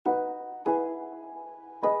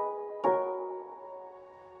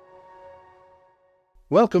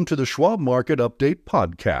Welcome to the Schwab Market Update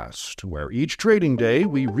podcast, where each trading day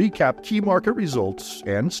we recap key market results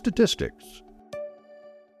and statistics.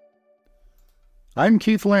 I'm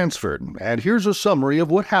Keith Lansford, and here's a summary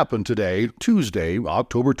of what happened today, Tuesday,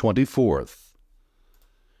 October 24th.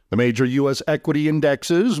 The major U.S. equity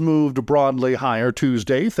indexes moved broadly higher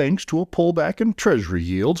Tuesday thanks to a pullback in Treasury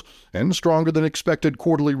yields and stronger than expected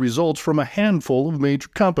quarterly results from a handful of major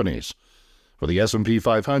companies. For the S&P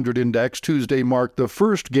 500 index, Tuesday marked the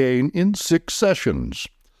first gain in 6 sessions.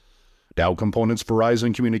 Dow Components,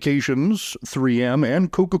 Verizon Communications, 3M,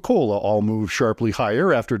 and Coca-Cola all moved sharply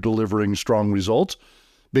higher after delivering strong results.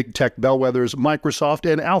 Big tech bellwethers Microsoft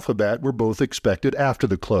and Alphabet were both expected after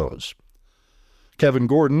the close. Kevin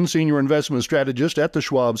Gordon, senior investment strategist at the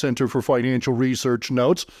Schwab Center for Financial Research,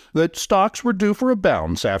 notes that stocks were due for a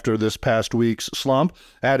bounce after this past week's slump,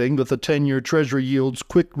 adding that the 10-year Treasury yield's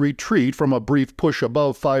quick retreat from a brief push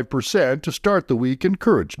above 5% to start the week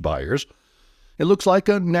encouraged buyers. It looks like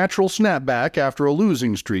a natural snapback after a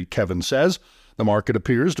losing streak, Kevin says. The market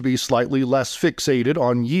appears to be slightly less fixated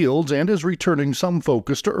on yields and is returning some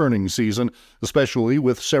focus to earnings season, especially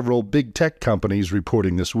with several big tech companies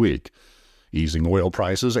reporting this week. Easing oil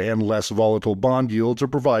prices and less volatile bond yields are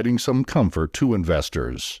providing some comfort to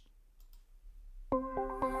investors.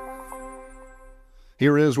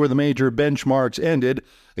 Here is where the major benchmarks ended.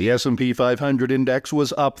 The S&P 500 index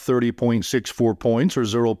was up 30.64 points, or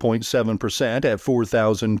 0.7%, at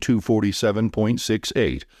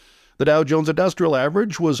 4,247.68. The Dow Jones Industrial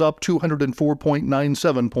Average was up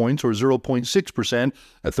 204.97 points, or 0.6%,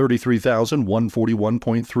 at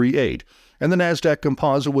 33,141.38. And the Nasdaq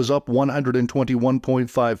Composite was up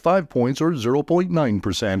 121.55 points, or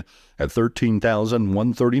 0.9%, at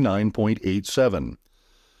 13,139.87.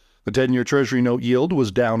 The 10-year Treasury note yield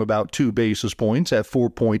was down about 2 basis points at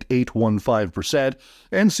 4.815%,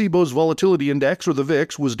 and Cboe's Volatility Index, or the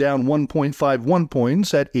VIX, was down 1.51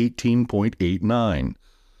 points at 18.89.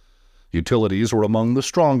 Utilities were among the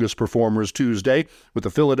strongest performers Tuesday, with the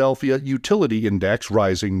Philadelphia Utility Index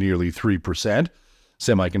rising nearly 3%.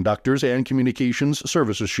 Semiconductors and communications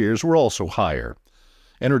services shares were also higher.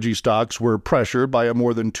 Energy stocks were pressured by a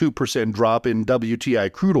more than 2% drop in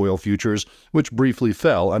WTI crude oil futures, which briefly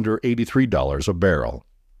fell under $83 a barrel.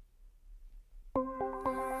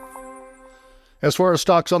 As far as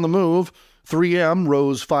stocks on the move, 3M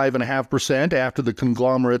rose 5.5% after the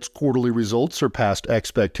conglomerate's quarterly results surpassed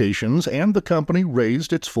expectations and the company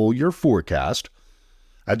raised its full-year forecast.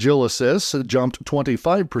 Agilysys jumped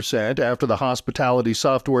 25% after the hospitality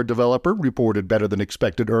software developer reported better than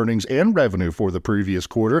expected earnings and revenue for the previous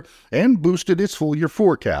quarter and boosted its full-year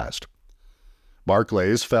forecast.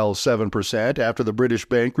 Barclays fell 7% after the British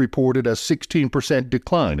bank reported a 16%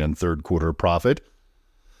 decline in third-quarter profit.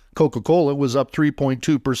 Coca-Cola was up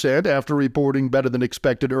 3.2% after reporting better than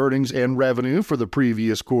expected earnings and revenue for the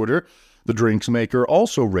previous quarter. The drinks maker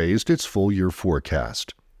also raised its full-year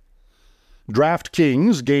forecast.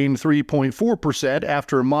 DraftKings gained 3.4%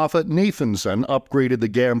 after MoffettNathanson upgraded the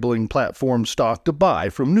gambling platform stock to buy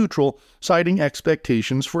from neutral, citing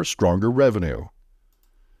expectations for stronger revenue.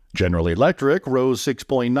 General Electric rose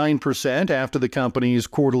 6.9% after the company's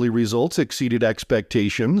quarterly results exceeded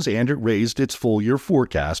expectations and it raised its full-year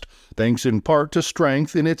forecast, thanks in part to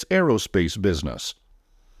strength in its aerospace business.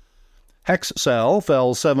 Hexcel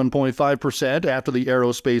fell 7.5% after the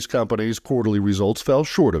aerospace company's quarterly results fell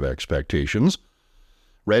short of expectations.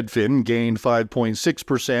 Redfin gained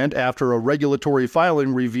 5.6% after a regulatory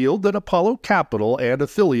filing revealed that Apollo Capital and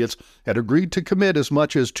affiliates had agreed to commit as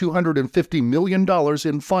much as $250 million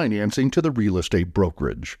in financing to the real estate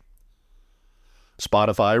brokerage.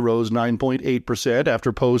 Spotify rose 9.8%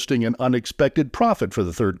 after posting an unexpected profit for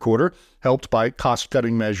the third quarter, helped by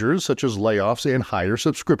cost-cutting measures such as layoffs and higher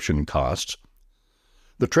subscription costs.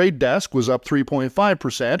 The Trade Desk was up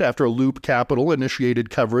 3.5% after Loop Capital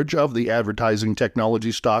initiated coverage of the advertising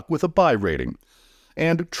technology stock with a buy rating.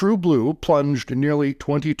 And TrueBlue plunged nearly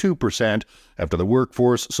 22% after the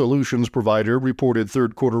workforce solutions provider reported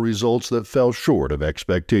third-quarter results that fell short of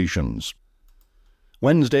expectations.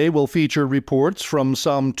 Wednesday will feature reports from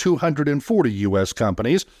some 240 U.S.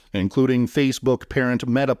 companies, including Facebook parent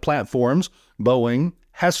Meta Platforms, Boeing,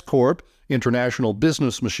 Hess Corp, International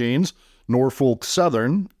Business Machines, Norfolk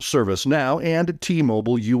Southern, ServiceNow, and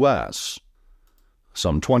T-Mobile U.S.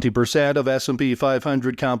 Some 20% of S&P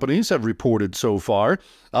 500 companies have reported so far.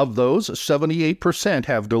 Of those, 78%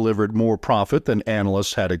 have delivered more profit than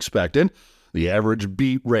analysts had expected. The average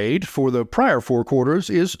beat rate for the prior 4 quarters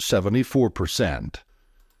is 74%.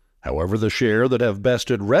 However, the share that have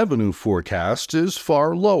bested revenue forecasts is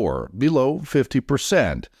far lower, below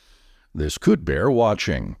 50%. This could bear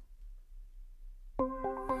watching.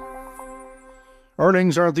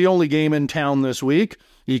 Earnings aren't the only game in town this week.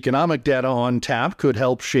 Economic data on tap could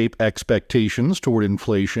help shape expectations toward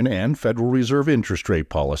inflation and Federal Reserve interest rate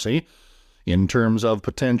policy. In terms of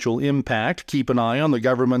potential impact, keep an eye on the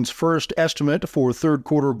government's first estimate for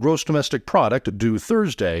third-quarter gross domestic product due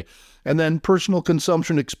Thursday, and then personal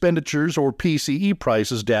consumption expenditures or PCE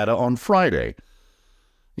prices data on Friday.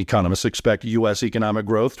 Economists expect U.S. economic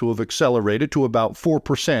growth to have accelerated to about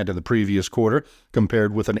 4% in the previous quarter,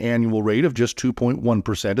 compared with an annual rate of just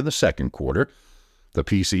 2.1% in the second quarter. The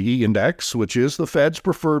PCE index, which is the Fed's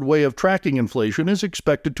preferred way of tracking inflation, is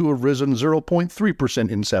expected to have risen 0.3%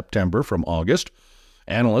 in September from August.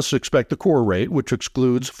 Analysts expect the core rate, which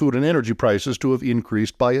excludes food and energy prices, to have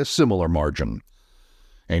increased by a similar margin.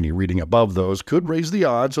 Any reading above those could raise the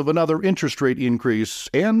odds of another interest rate increase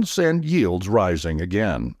and send yields rising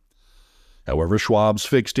again. However, Schwab's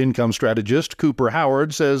fixed income strategist Cooper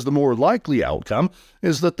Howard says the more likely outcome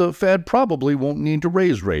is that the Fed probably won't need to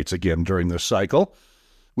raise rates again during this cycle.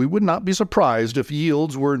 We would not be surprised if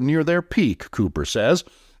yields were near their peak, Cooper says,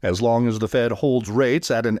 as long as the Fed holds rates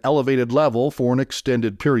at an elevated level for an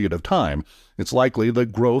extended period of time. It's likely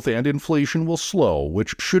that growth and inflation will slow,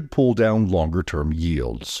 which should pull down longer-term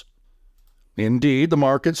yields. Indeed, the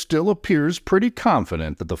market still appears pretty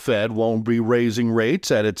confident that the Fed won't be raising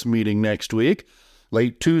rates at its meeting next week.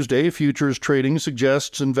 Late Tuesday, futures trading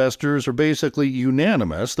suggests investors are basically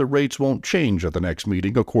unanimous that rates won't change at the next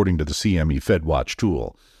meeting, according to the CME FedWatch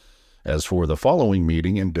tool. As for the following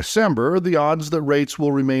meeting in December, the odds that rates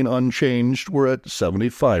will remain unchanged were at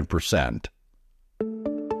 75%.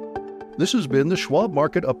 This has been the Schwab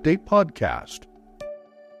Market Update podcast.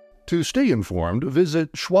 To stay informed, visit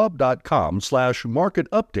schwab.com/market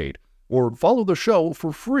update or follow the show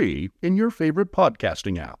for free in your favorite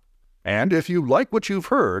podcasting app. And if you like what you've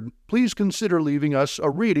heard, please consider leaving us a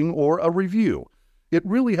rating or a review. It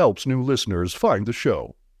really helps new listeners find the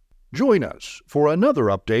show. Join us for another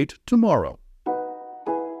update tomorrow.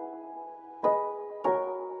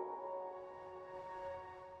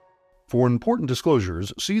 For important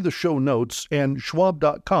disclosures, see the show notes and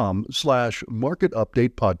schwab.com/market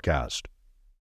update podcast.